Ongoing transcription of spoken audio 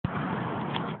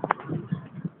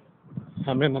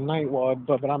I'm in the ninth ward,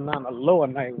 but I'm not in the lower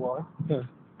ninth ward.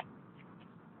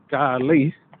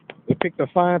 Golly. We picked a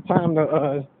fine time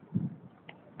to,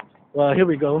 well, here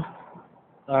we go.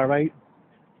 All right.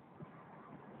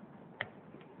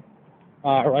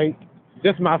 All right.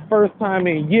 This is my first time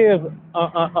in years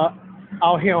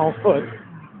out here on foot.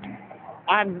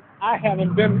 I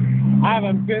haven't been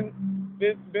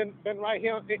right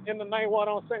here in the ninth ward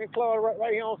on St. Claude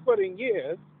right here on foot in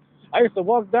years. I used to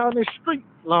walk down this street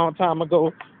a long time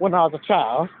ago when I was a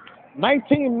child.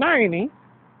 1990.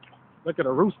 Look at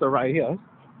a rooster right here.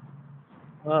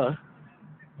 A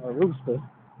rooster.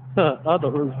 Other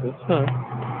roosters.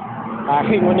 I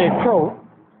hate when they crow.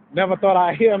 Never thought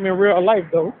I'd hear them in real life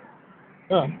though.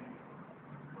 Huh.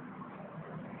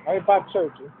 Right by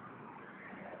churches.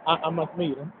 I must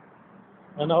meet them.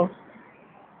 You know.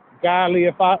 Golly,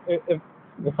 if I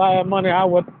had money,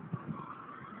 I'd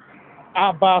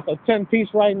buy us a 10-piece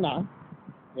right now.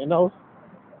 You know.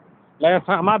 Last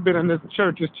time I've been in this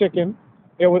church's chicken,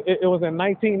 it was in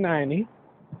 1990.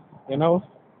 You know.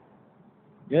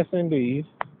 Yes, indeed.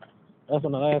 That's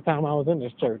when the last time I was in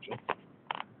this church.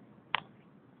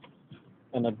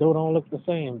 And the door don't look the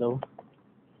same though.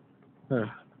 Huh.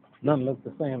 Nothing looks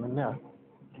the same in there.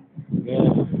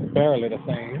 Yeah, barely the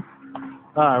same.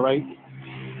 All right.